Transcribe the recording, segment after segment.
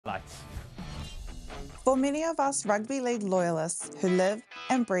For many of us rugby league loyalists who live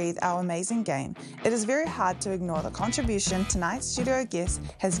and breathe our amazing game, it is very hard to ignore the contribution tonight's studio guest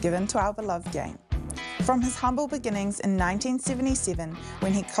has given to our beloved game. From his humble beginnings in 1977,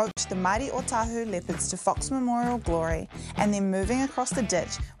 when he coached the mighty Otahu Leopards to Fox Memorial glory, and then moving across the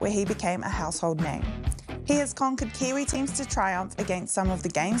ditch where he became a household name. He has conquered Kiwi teams to triumph against some of the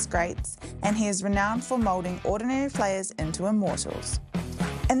game's greats, and he is renowned for moulding ordinary players into immortals.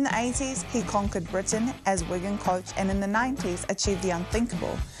 In the 80s, he conquered Britain as Wigan coach, and in the 90s achieved the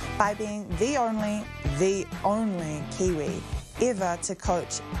unthinkable by being the only Kiwi ever to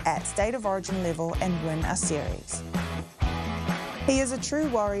coach at State of Origin level and win a series. He is a true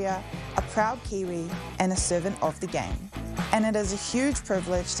warrior, a proud Kiwi, and a servant of the game. And it is a huge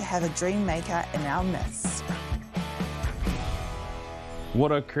privilege to have a dream maker in our midst.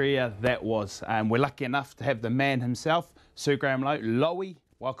 What a career that was. We're lucky enough to have the man himself, Sir Graham Lowe. Lowe,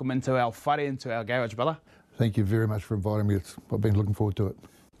 welcome into our whare, into our garage, brother. Thank you very much for inviting me. I've been looking forward to it.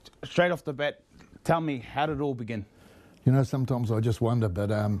 Straight off the bat, tell me, how did it all begin? You know, sometimes I just wonder,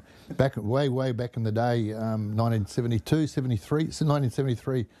 but way back in the day,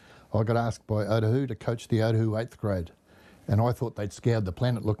 1973, I got asked by Otahu to coach the Otahu 8th grade. And I thought they'd scoured the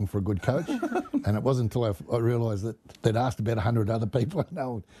planet looking for a good coach. And it wasn't until I realised that they'd asked about 100 other people.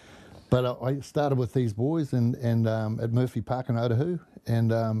 No. But I started with these boys and at Murphy Park in Otahu,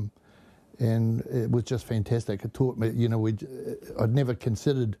 and it was just fantastic. It taught me, you know, I'd never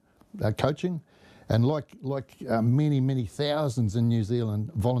considered coaching. And like many thousands in New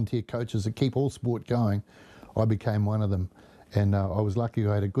Zealand, volunteer coaches that keep all sport going, I became one of them. And I was lucky.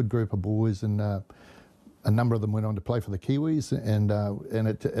 I had a good group of boys, and a number of them went on to play for the Kiwis. And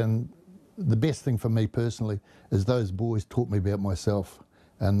the best thing for me personally is those boys taught me about myself,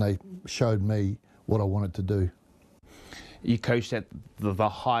 and they showed me what I wanted to do. You coached at the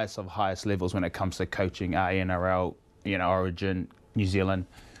highest of highest levels when it comes to coaching, NRL, you know, Origin, New Zealand.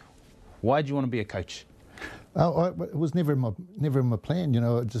 Why did you want to be a coach? It was never in my plan. You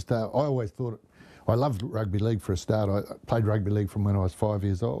know, I always thought I loved rugby league for a start. I played rugby league from when I was 5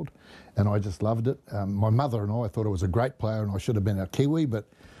 years old, and I just loved it. My mother and I thought I was a great player, and I should have been a Kiwi, but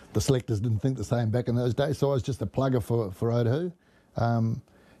the selectors didn't think the same back in those days. So I was just a plugger for Otahu.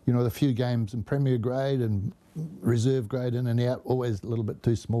 You know, the few games in Premier grade and reserve grade in and out, always a little bit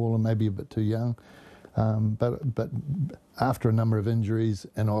too small and maybe a bit too young. But after a number of injuries,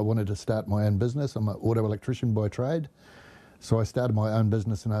 and I wanted to start my own business. I'm an auto electrician by trade, so I started my own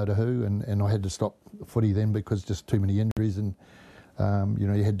business in Otahu, and I had to stop footy then because just too many injuries, and you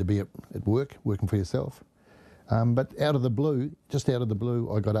know, you had to be at work, working for yourself. But just out of the blue,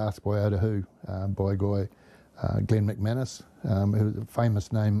 I got asked by Otahu, by a guy, Glenn McManus, who's a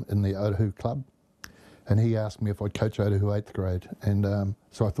famous name in the Otahu club, and he asked me if I'd coach Otahu 8th grade, and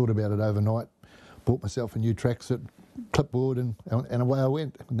so I thought about it overnight. Bought myself a new tracksuit, clipboard, and away I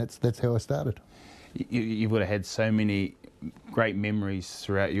went. And that's how I started. You would have had so many great memories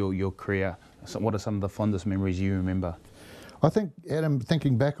throughout your career. So what are some of the fondest memories you remember? I think, Adam,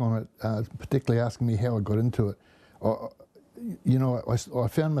 thinking back on it, particularly asking me how I got into it, you know, I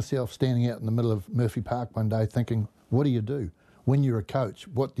found myself standing out in the middle of Murphy Park one day thinking, what do you do? When you're a coach,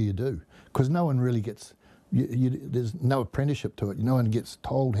 what do you do? Because no one really gets... there's no apprenticeship to it. No one gets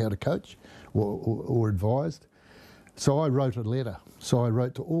told how to coach or advised. So I wrote a letter. So I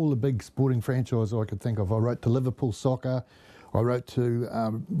wrote to all the big sporting franchises I could think of. I wrote to Liverpool Soccer. I wrote to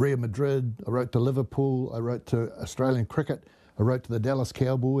Real Madrid. I wrote to Liverpool. I wrote to Australian Cricket. I wrote to the Dallas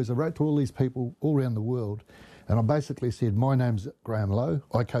Cowboys. I wrote to all these people all around the world. And I basically said, my name's Graham Lowe.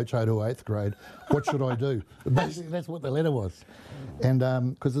 I coach Otahu 8th grade. What should I do? Basically, that's what the letter was. And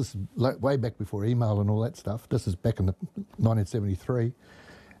because this is way back before email and all that stuff. This is back in 1973.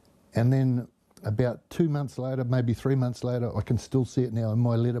 And then about 2 months later, maybe 3 months later, I can still see it now in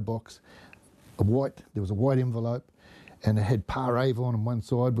my letterbox. There was a white envelope, and it had Par Avon on one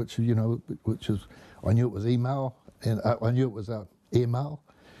side, which I knew it was email, and I knew it was airmail.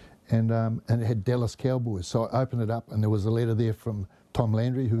 And it had Dallas Cowboys. So I opened it up, and there was a letter there from Tom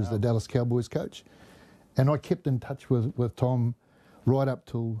Landry, who was the Dallas Cowboys coach. And I kept in touch with Tom right up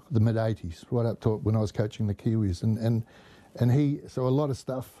till the mid-'80s, right up to when I was coaching the Kiwis. So a lot of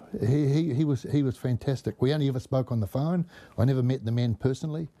stuff, he was fantastic. We only ever spoke on the phone. I never met the man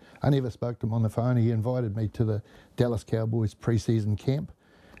personally. I never spoke to him on the phone. He invited me to the Dallas Cowboys pre-season camp,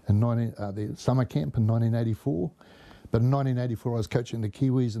 the summer camp in 1984. But in 1984, I was coaching the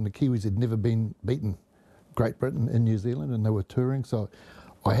Kiwis, and the Kiwis had never been beaten Great Britain in New Zealand, and they were touring. So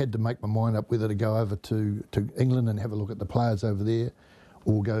I had to make my mind up whether to go over to England and have a look at the players over there,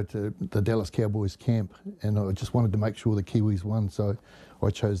 or go to the Dallas Cowboys camp. And I just wanted to make sure the Kiwis won. So I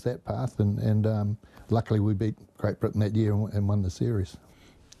chose that path, and luckily we beat Great Britain that year and won the series.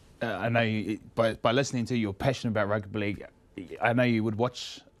 I know you, by listening to you, you're passionate about rugby league. I know you would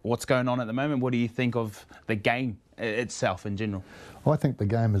watch what's going on at the moment. What do you think of the game itself in general? I think the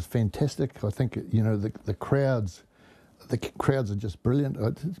game is fantastic. I think, you know, the crowds are just brilliant.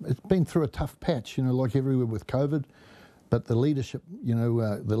 It's been through a tough patch, you know, like everywhere with COVID. But the leadership, you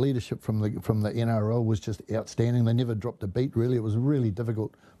know, the leadership from the NRL was just outstanding. They never dropped a beat, really. It was really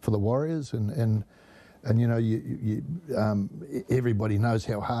difficult for the Warriors, and you know, everybody knows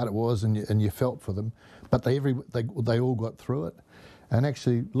how hard it was, and you felt for them. But they all got through it. And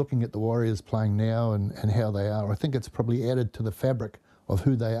actually, looking at the Warriors playing now and how they are, I think it's probably added to the fabric of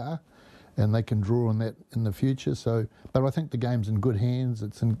who they are, and they can draw on that in the future. So, but I think the game's in good hands.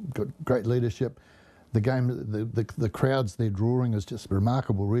 It's in great leadership. The game, the crowds they're drawing is just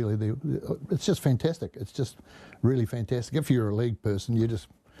remarkable, really. It's just fantastic. It's just really fantastic. If you're a league person,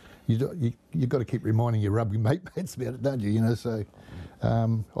 you've got to keep reminding your rugby mates about it, don't you? You know, so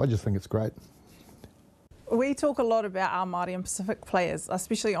I just think it's great. We talk a lot about our Māori and Pacific players,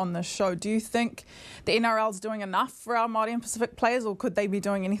 especially on this show. Do you think the NRL's doing enough for our Māori and Pacific players, or could they be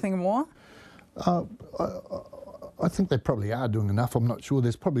doing anything more? I think they probably are doing enough. I'm not sure.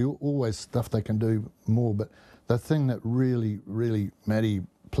 There's probably always stuff they can do more. But the thing that really, really, Matty,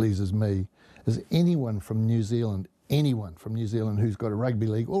 pleases me is anyone from New Zealand who's got a rugby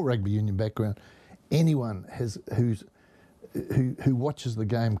league or rugby union background, anyone who watches the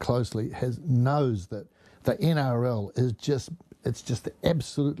game closely knows that the NRL is just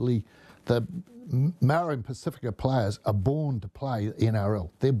absolutely, the Maori and Pacifica players are born to play NRL.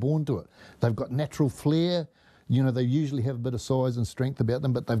 They're born to it. They've got natural flair. You know, they usually have a bit of size and strength about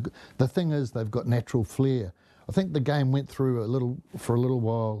them, but the thing is they've got natural flair. I think the game went through for a little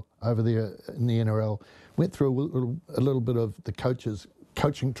while over there in the NRL, went through a little bit of the coaches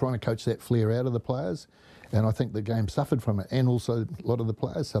trying to coach that flair out of the players, and I think the game suffered from it, and also a lot of the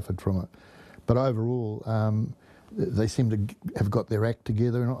players suffered from it. But overall, they seem to have got their act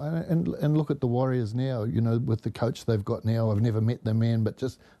together, and look at the Warriors now. You know, with the coach they've got now, I've never met the man, but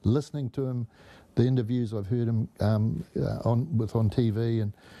just listening to him, the interviews I've heard him on TV,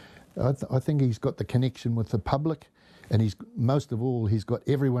 and I think he's got the connection with the public, and most of all, he's got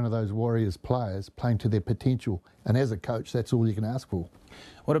every one of those Warriors players playing to their potential, and as a coach, that's all you can ask for.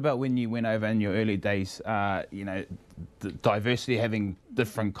 What about when you went over in your early days, you know, the diversity, having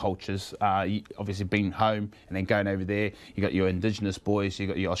different cultures, obviously being home and then going over there, you got your Indigenous boys, you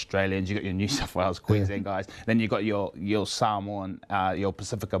got your Australians, you got your New South Wales, Queensland guys, then you got your Samoan, your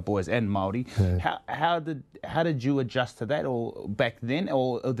Pacifica boys and Māori. Yeah. How did you adjust to that, or back then,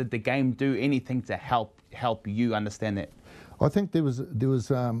 or did the game do anything to help you understand that? I think there was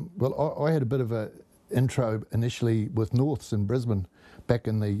well, I had a bit of a intro initially with Norths in Brisbane back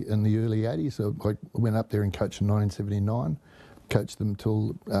in the early 80s. So I went up there and coached in 1979, coached them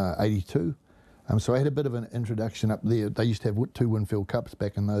till 82. So I had a bit of an introduction up there. They used to have 2 Winfield Cups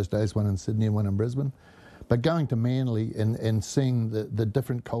back in those days, one in Sydney and one in Brisbane. But going to Manly and seeing the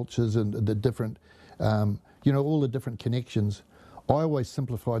different cultures and the different, you know, all the different connections, I always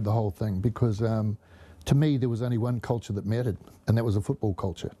simplified the whole thing because to me there was only one culture that mattered, and that was a football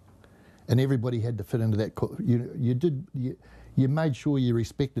culture. And everybody had to fit into that. You made sure you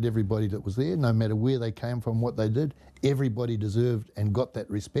respected everybody that was there, no matter where they came from, what they did. Everybody deserved and got that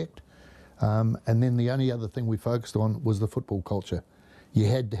respect. And then the only other thing we focused on was the football culture. You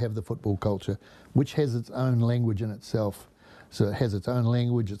had to have the football culture, which has its own language in itself. So it has its own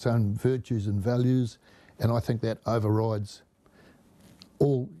language, its own virtues and values, and I think that overrides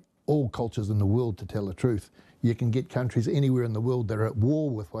all cultures in the world, to tell the truth. You can get countries anywhere in the world that are at war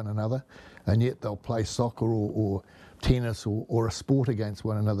with one another, and yet they'll play soccer or tennis or a sport against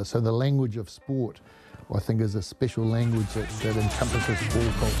one another. So the language of sport, I think, is a special language that encompasses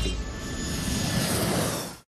all cultures.